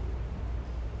free.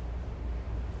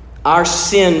 Our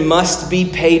sin must be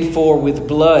paid for with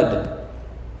blood.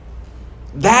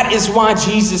 That is why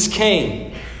Jesus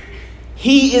came.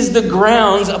 He is the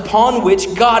grounds upon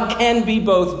which God can be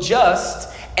both just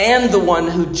and the one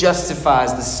who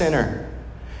justifies the sinner.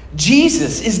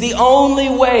 Jesus is the only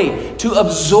way to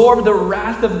absorb the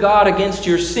wrath of God against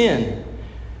your sin.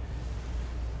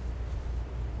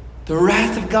 The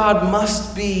wrath of God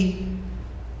must be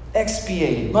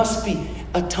expiated, must be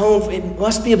atoned for, it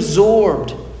must be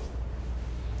absorbed.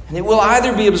 And it will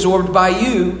either be absorbed by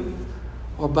you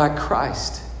or by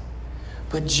Christ.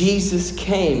 But Jesus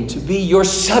came to be your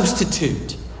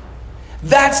substitute.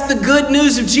 That's the good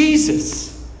news of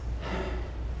Jesus.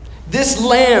 This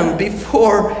lamb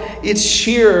before its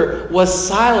shearer was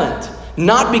silent,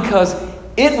 not because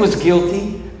it was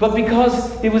guilty, but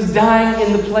because it was dying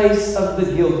in the place of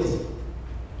the guilty.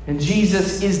 And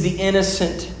Jesus is the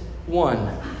innocent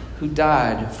one who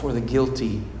died for the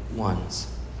guilty ones.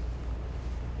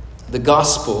 The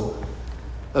gospel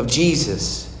of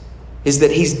Jesus is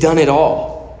that He's done it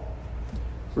all.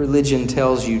 Religion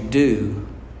tells you do.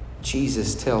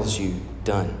 Jesus tells you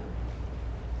done.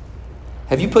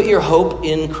 Have you put your hope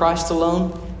in Christ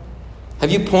alone?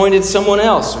 Have you pointed someone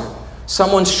else or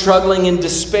someone struggling in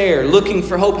despair, looking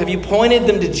for hope? Have you pointed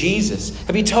them to Jesus?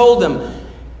 Have you told them,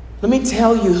 let me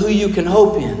tell you who you can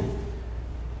hope in.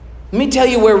 Let me tell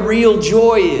you where real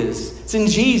joy is. It's in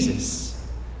Jesus.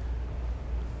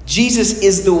 Jesus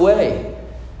is the way.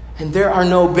 And there are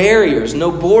no barriers,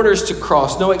 no borders to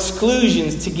cross, no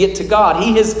exclusions to get to God.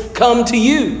 He has come to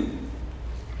you.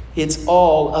 It's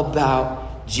all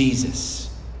about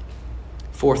Jesus.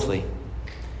 Fourthly,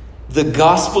 the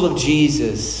gospel of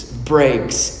Jesus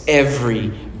breaks every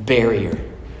barrier.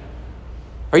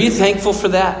 Are you thankful for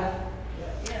that?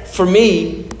 For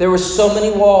me, there were so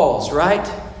many walls, right?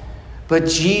 But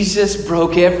Jesus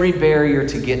broke every barrier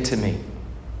to get to me.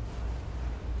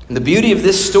 And the beauty of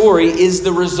this story is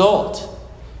the result.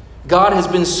 God has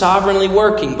been sovereignly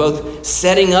working, both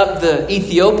setting up the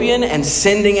Ethiopian and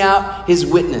sending out his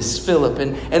witness, Philip.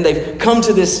 And they've come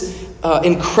to this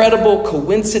incredible,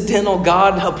 coincidental,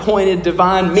 God-appointed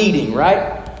divine meeting,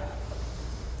 right?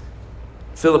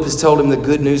 Philip has told him the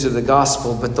good news of the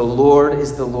gospel, but the Lord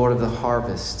is the Lord of the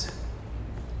harvest.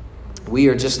 We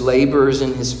are just laborers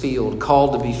in his field,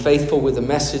 called to be faithful with the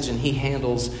message, and he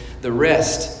handles the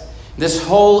rest. This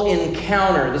whole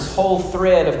encounter, this whole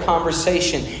thread of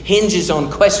conversation hinges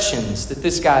on questions that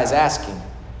this guy is asking.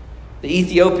 The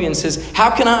Ethiopian says,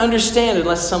 "How can I understand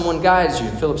unless someone guides you?"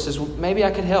 Philip says, "Well, maybe I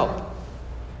could help."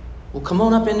 "Well, come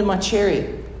on up into my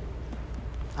chariot."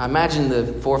 I imagine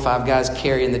the 4 or 5 guys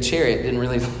carrying the chariot didn't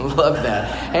really love that.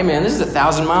 "Hey man, this is a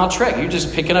 1,000-mile trek. You're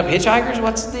just picking up hitchhikers?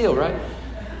 What's the deal, right?"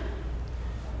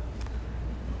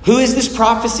 "Who is this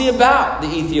prophecy about?" the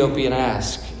Ethiopian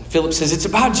asked. Philip says, "It's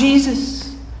about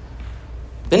Jesus."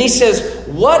 Then he says,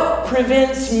 "What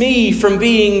prevents me from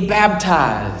being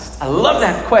baptized?" I love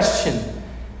that question.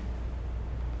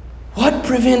 What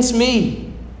prevents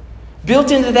me?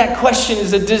 Built into that question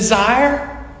is a desire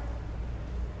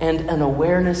and an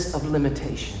awareness of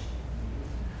limitation.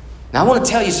 Now I want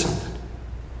to tell you something.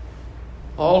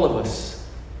 All of us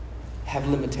have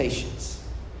limitations.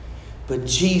 But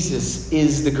Jesus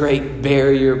is the great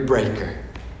barrier breaker.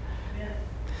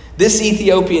 This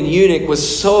Ethiopian eunuch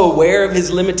was so aware of his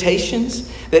limitations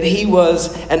that he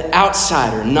was an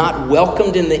outsider, not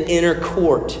welcomed in the inner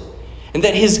court, and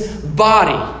that his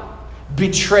body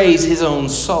betrays his own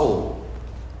soul.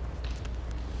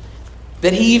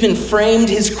 That he even framed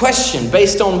his question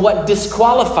based on what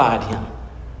disqualified him.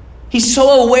 He's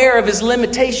so aware of his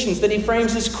limitations that he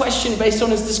frames his question based on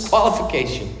his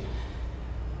disqualification.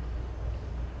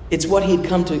 It's what he'd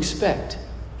come to expect.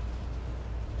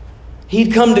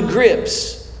 He'd come to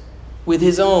grips with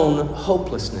his own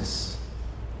hopelessness.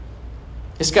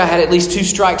 This guy had at least 2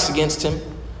 strikes against him.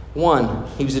 1,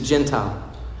 he was a Gentile.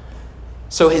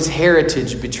 So his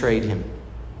heritage betrayed him.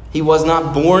 He was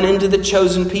not born into the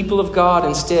chosen people of God.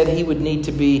 Instead, he would need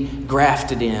to be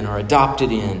grafted in or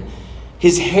adopted in.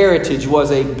 His heritage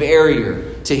was a barrier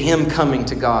to him coming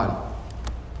to God.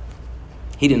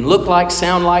 He didn't look like,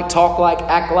 sound like, talk like,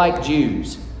 act like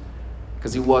Jews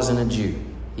because he wasn't a Jew.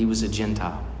 He was a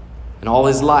Gentile. And all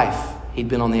his life, he'd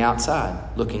been on the outside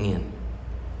looking in.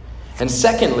 And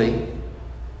secondly,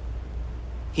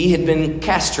 he had been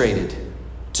castrated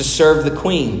to serve the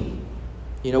queen.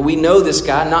 You know, we know this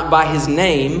guy not by his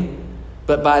name,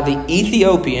 but by the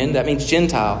Ethiopian, that means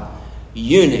Gentile,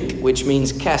 eunuch, which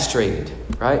means castrated,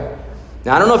 right?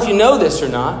 Now, I don't know if you know this or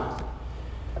not,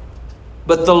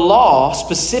 but the law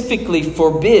specifically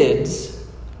forbids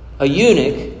a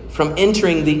eunuch from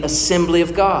entering the assembly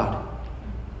of God.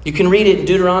 You can read it in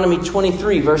Deuteronomy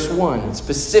 23, verse 1. It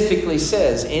specifically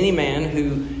says, any man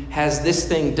who has this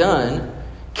thing done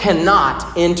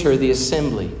cannot enter the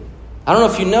assembly. I don't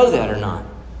know if you know that or not.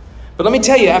 But let me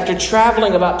tell you, after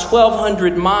traveling about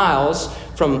 1,200 miles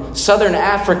from southern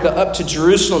Africa up to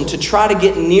Jerusalem to try to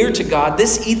get near to God,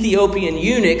 this Ethiopian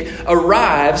eunuch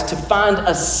arrives to find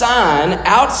a sign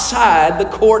outside the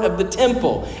court of the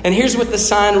temple. And here's what the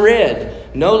sign read.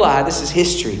 No lie, this is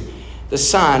history. The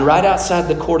sign right outside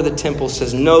the court of the temple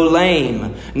says, "No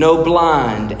lame, no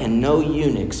blind, and no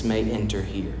eunuchs may enter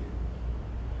here."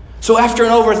 So after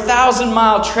an over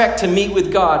 1,000-mile trek to meet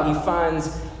with God, he finds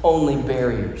only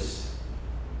barriers.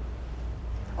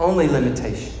 Only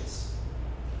limitations.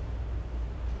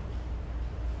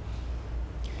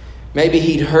 Maybe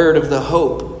he'd heard of the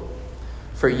hope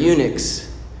for eunuchs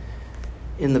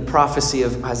in the prophecy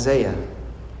of Isaiah.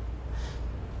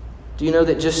 Do you know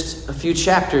that just a few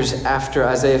chapters after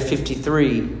Isaiah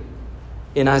 53,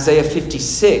 in Isaiah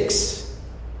 56,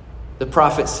 the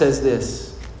prophet says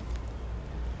this,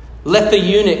 "Let the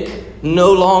eunuch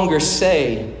no longer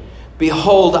say,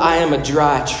 'Behold, I am a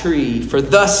dry tree,' for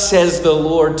thus says the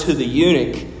Lord to the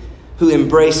eunuch who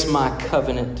embraced my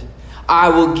covenant, I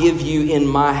will give you in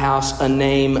my house a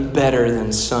name better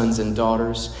than sons and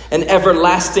daughters, an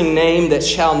everlasting name that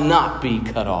shall not be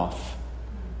cut off."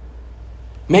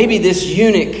 Maybe this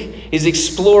eunuch is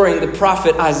exploring the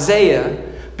prophet Isaiah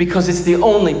because it's the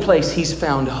only place he's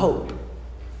found hope.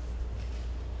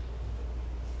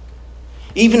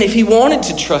 Even if he wanted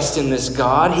to trust in this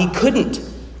God, he couldn't.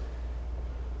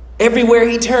 Everywhere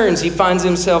he turns, he finds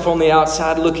himself on the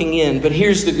outside looking in. But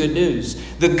here's the good news.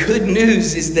 The good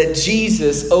news is that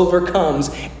Jesus overcomes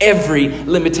every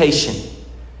limitation.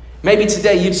 Maybe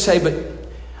today you'd say, but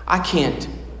I can't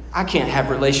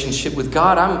have a relationship with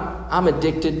God. I'm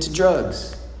addicted to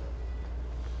drugs.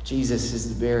 Jesus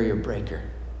is the barrier breaker.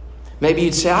 Maybe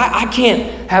you'd say, I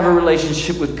can't have a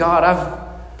relationship with God.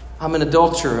 I'm an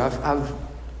adulterer. I've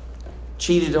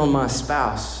cheated on my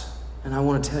spouse. And I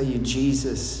want to tell you,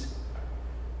 Jesus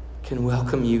can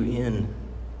welcome you in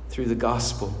through the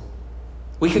gospel.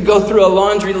 We could go through a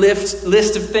laundry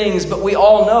list of things, but we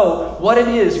all know what it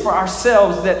is for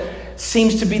ourselves that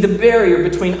seems to be the barrier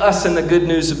between us and the good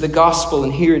news of the gospel.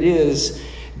 And here it is.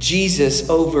 Jesus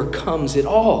overcomes it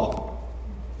all.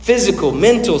 Physical,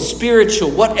 mental, spiritual,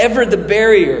 whatever the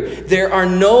barrier, there are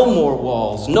no more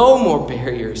walls, no more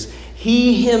barriers.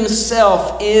 He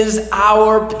himself is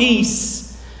our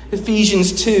peace.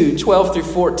 Ephesians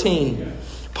 2:12-14.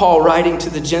 Paul writing to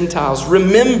the Gentiles,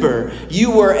 remember,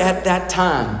 you were at that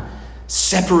time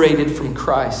separated from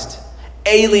Christ,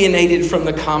 alienated from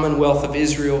the commonwealth of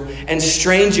Israel, and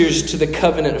strangers to the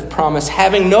covenant of promise,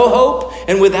 having no hope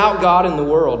and without God in the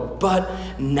world. But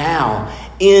now,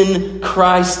 in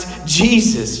Christ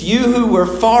Jesus, you who were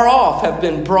far off have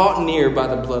been brought near by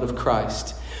the blood of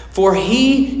Christ. For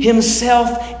he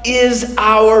himself is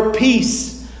our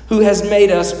peace, who has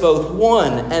made us both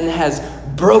one and has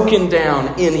broken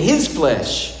down in his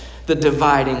flesh the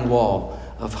dividing wall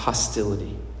of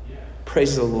hostility.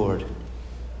 Praise the Lord.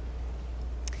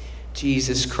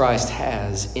 Jesus Christ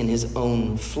has, in his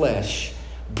own flesh,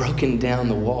 broken down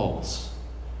the walls.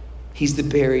 He's the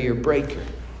barrier breaker.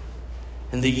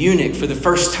 And the eunuch, for the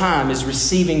first time, is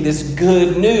receiving this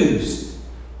good news.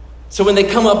 So when they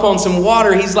come up on some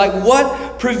water, he's like,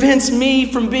 what prevents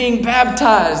me from being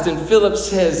baptized? And Philip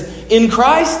says, in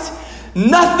Christ,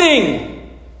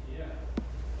 nothing.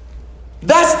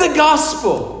 That's the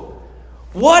gospel.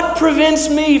 What prevents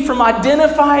me from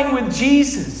identifying with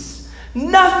Jesus?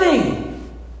 Nothing.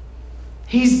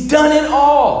 He's done it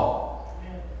all.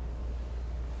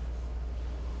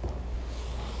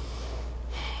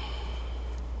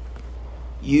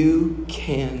 You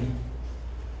can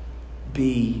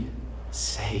be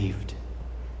saved.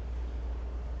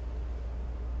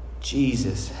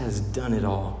 Jesus has done it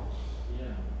all.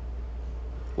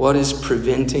 What is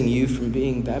preventing you from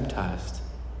being baptized?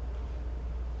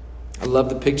 I love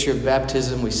the picture of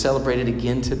baptism. We celebrate it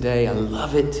again today. I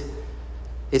love it.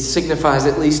 It signifies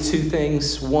at least two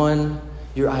things. One,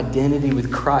 your identity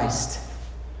with Christ.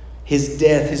 His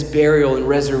death, his burial, and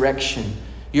resurrection.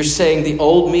 You're saying the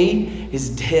old me is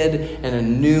dead and a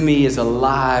new me is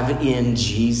alive in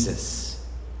Jesus.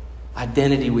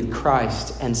 Identity with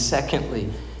Christ. And secondly,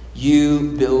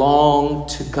 you belong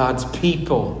to God's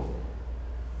people.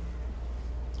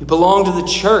 You belong to the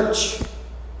church.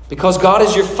 Because God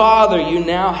is your Father, you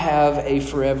now have a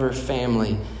forever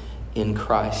family in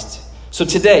Christ. So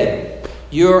today,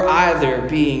 you're either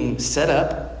being set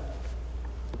up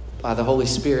by the Holy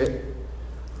Spirit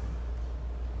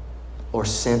or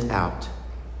sent out.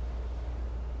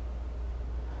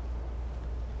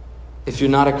 If you're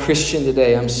not a Christian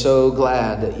today, I'm so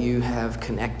glad that you have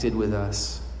connected with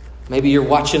us. Maybe you're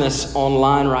watching us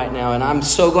online right now, and I'm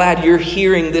so glad you're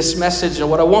hearing this message. And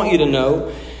what I want you to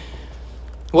know,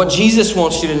 what Jesus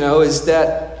wants you to know, is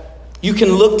that you can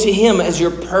look to him as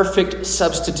your perfect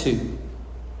substitute.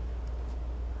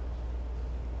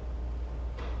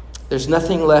 There's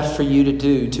nothing left for you to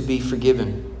do to be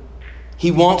forgiven. He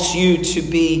wants you to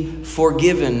be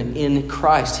forgiven in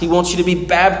Christ. He wants you to be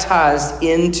baptized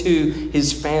into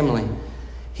his family.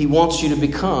 He wants you to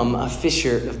become a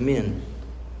fisher of men.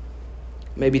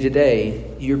 Maybe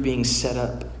today you're being set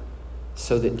up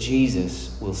so that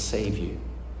Jesus will save you.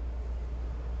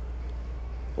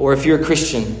 Or if you're a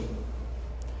Christian,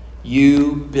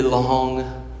 you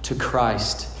belong to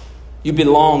Christ. You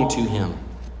belong to him.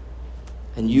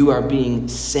 And you are being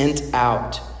sent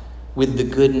out with the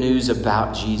good news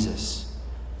about Jesus.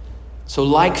 So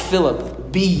like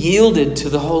Philip, be yielded to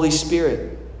the Holy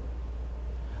Spirit.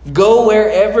 Go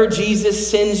wherever Jesus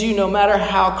sends you, no matter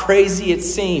how crazy it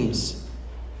seems.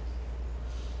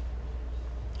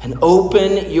 And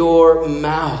open your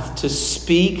mouth to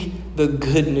speak the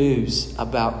good news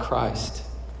about Christ.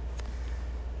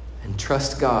 And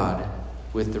trust God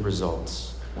with the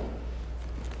results.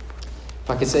 If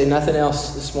I could say nothing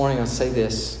else this morning, I'll say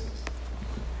this.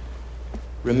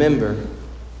 Remember,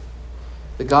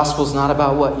 the gospel is not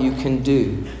about what you can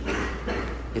do.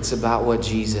 It's about what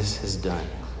Jesus has done.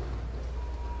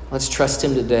 Let's trust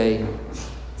him today,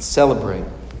 celebrate,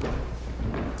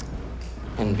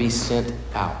 and be sent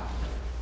out.